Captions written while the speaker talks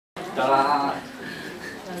Ta-da.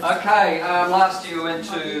 Okay, last year we went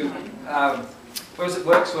to, where was it,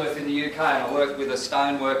 Wirksworth in the UK, and I worked with a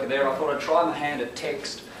stone worker there. I thought I'd try my hand at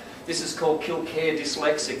text. This is called Kildare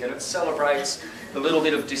Dyslexic, and it celebrates the little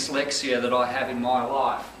bit of dyslexia that I have in my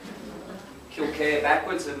life. Kildare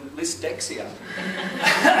backwards and Lysdexia.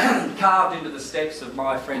 Carved into the steps of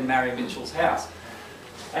my friend Mary Mitchell's house.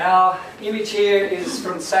 Our image here is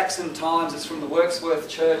from Saxon times. It's from the Wirksworth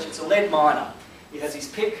Church. It's a lead miner. He has his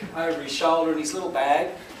pick over his shoulder and his little bag,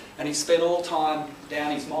 and he spent all time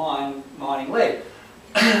down his mine mining lead.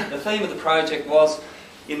 The theme of the project was,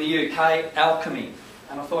 in the UK, alchemy.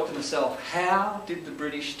 And I thought to myself, how did the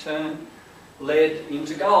British turn lead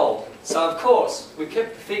into gold? So of course, we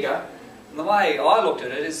kept the figure, and the way I looked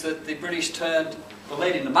at it is that the British turned the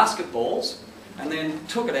lead into musket balls and then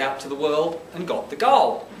took it out to the world and got the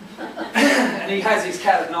gold. And he has his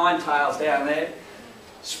cat of nine tails down there,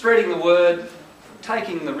 spreading the word,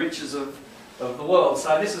 taking the riches of the world.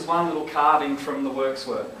 So this is one little carving from the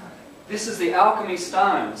Wirksworth. This is the alchemy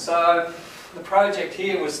stone. So the project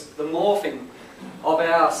here was the morphing of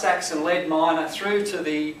our Saxon lead miner through to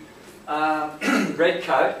the red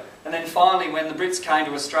coat, and then finally when the Brits came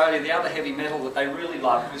to Australia, the other heavy metal that they really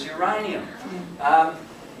loved was uranium.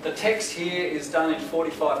 The text here is done in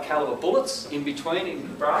 45 calibre bullets in between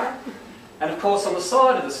in braille, and of course on the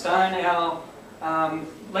side of the stone our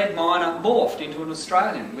lead miner morphed into an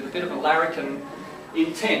Australian with a bit of a larrikin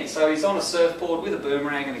intent. So he's on a surfboard with a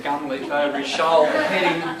boomerang and a gun leaf over his shoulder,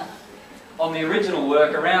 heading on the original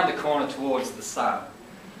work around the corner towards the sun.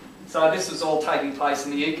 So this was all taking place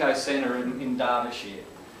in the Eco Centre in Derbyshire.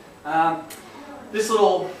 This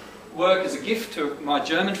little work is a gift to my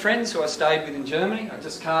German friends who I stayed with in Germany. I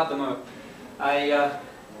just carved them a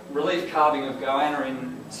relief carving of goanna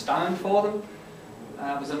in stone for them.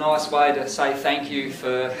 It was a nice way to say thank you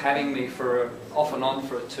for having me for off and on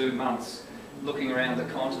for 2 months, looking around the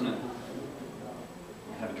continent.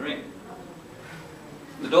 Have a drink.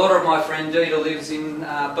 The daughter of my friend Dita lives in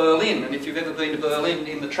Berlin, and if you've ever been to Berlin,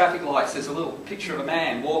 in the traffic lights there's a little picture of a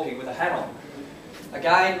man walking with a hat on.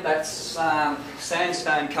 Again, that's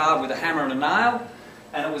sandstone carved with a hammer and a nail,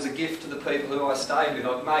 and it was a gift to the people who I stayed with.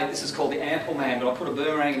 I've made, this is called the Ample Man, but I put a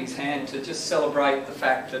boomerang in his hand to just celebrate the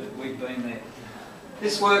fact that we've been there.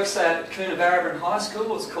 This works at Coonabarabran High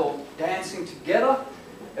School. It's called Dancing Together.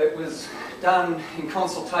 It was done in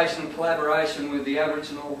consultation and collaboration with the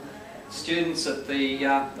Aboriginal students at the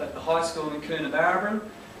high school in Coonabarabran,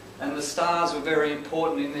 and the stars were very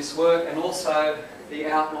important in this work, and also the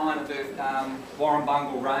outline of the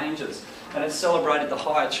Warrumbungle Ranges, and it celebrated the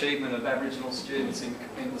high achievement of Aboriginal students in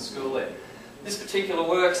the school there. This particular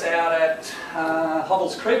work's out at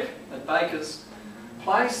Hobbles Creek at Baker's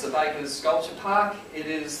Place, the Baker's Sculpture Park. It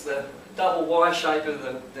is the double Y shape of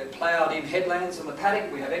the ploughed in headlands on the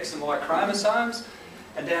paddock. We have X and Y chromosomes,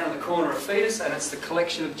 and down in the corner a fetus, and it's the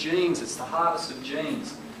collection of genes, it's the harvest of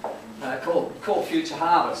genes, called Future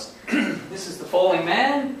Harvest. This is the Falling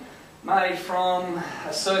Man, made from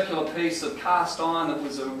a circular piece of cast iron that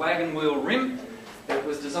was a wagon wheel rim. It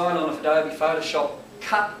was designed on Adobe Photoshop,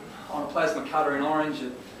 cut on a plasma cutter in orange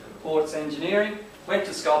at Arts Engineering, went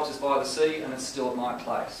to Sculptures by the Sea, and it's still at my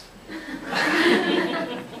place.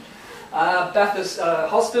 Bathurst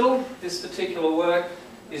Hospital, this particular work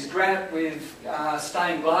is granite with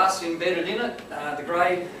stained glass embedded in it. The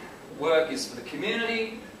grey work is for the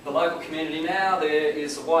community, the local community now. There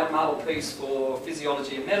is a white marble piece for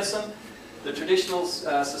physiology and medicine, the traditional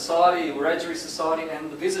society, the Wiradjuri society,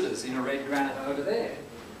 and the visitors in a red granite over there.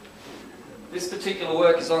 This particular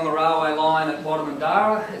work is on the railway line at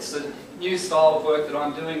Wadamundara. It's a new style of work that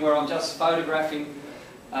I'm doing where I'm just photographing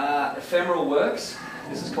ephemeral works.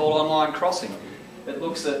 This is called Online Crossing. It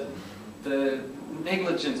looks at the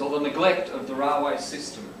negligence or the neglect of the railway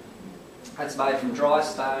system. It's made from dry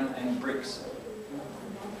stone and bricks.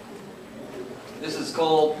 This is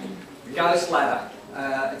called Ghost Ladder.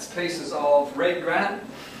 It's pieces of red granite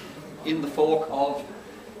in the fork of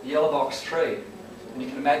the yellow box tree. And you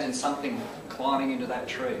can imagine something climbing into that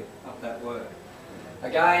tree up that work.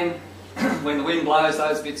 Again, when the wind blows,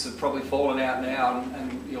 those bits have probably fallen out now,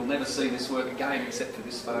 and you'll never see this work again except for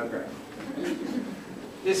this photograph.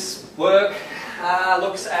 This work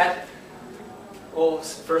looks at, well,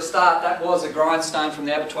 for a start, that was a grindstone from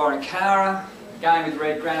the abattoir in Cowra, again with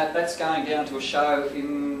red granite. That's going down to a show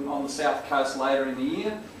on the south coast later in the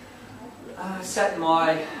year. Sat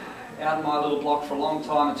out in my little block for a long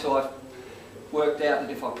time until I worked out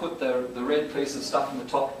that if I put the red piece of stuff on the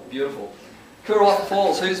top, beautiful. Cowra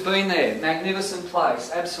Falls, who's been there? Magnificent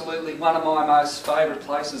place, absolutely one of my most favourite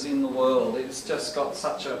places in the world. It's just got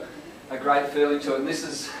such a great feeling to it. And this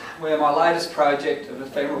is where my latest project of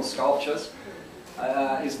ephemeral sculptures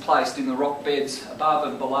is placed in the rock beds above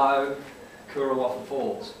and below Cowra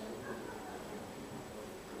Falls.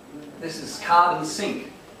 This is carbon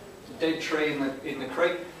sink, a dead tree in the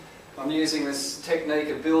creek. I'm using this technique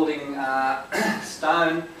of building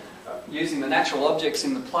stone, using the natural objects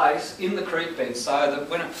in the place in the creek bed, so that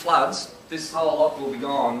when it floods, this whole lot will be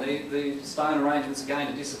gone. The stone arrangements are going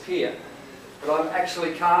to disappear. But I'm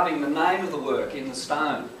actually carving the name of the work in the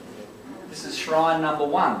stone. This is shrine number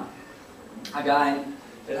 1. Again,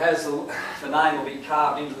 it has the name will be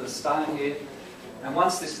carved into the stone here. And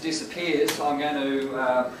once this disappears, I'm going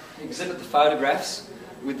to exhibit the photographs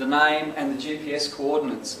with the name and the GPS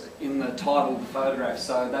coordinates in the title of the photograph.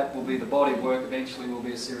 So that will be the body of work. Eventually will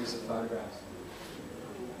be a series of photographs.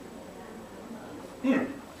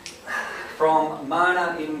 From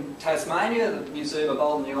Mona in Tasmania, the Museum of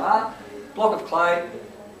Old and New Art. Block of clay,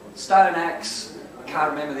 stone axe. I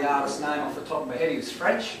can't remember the artist's name off the top of my head. He was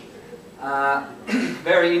French.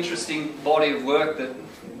 Very interesting body of work that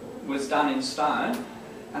was done in stone.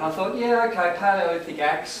 And I thought, yeah, okay, Paleolithic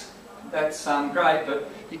axe, that's great, but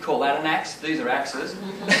you call that an axe? These are axes.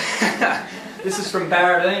 This is from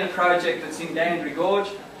Barradine, a project that's in Dandry Gorge.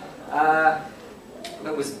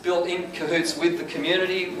 That was built in cahoots with the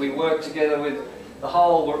community. We worked together with the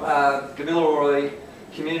whole Gamilaroi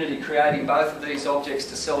community, creating both of these objects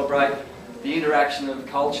to celebrate the interaction of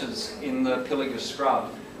cultures in the Pilliga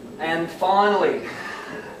scrub. And finally,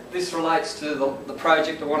 this relates to the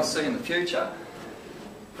project I want to see in the future.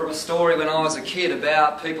 From a story when I was a kid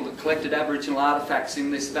about people that collected Aboriginal artefacts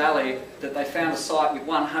in this valley, that they found a site with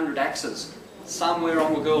 100 axes somewhere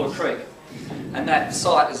on Wagula Creek. And that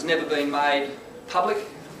site has never been made public.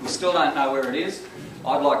 We still don't know where it is.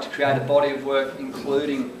 I'd like to create a body of work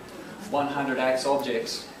including 100 axe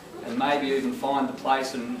objects and maybe even find the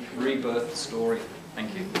place and rebirth the story.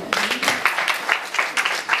 Thank you.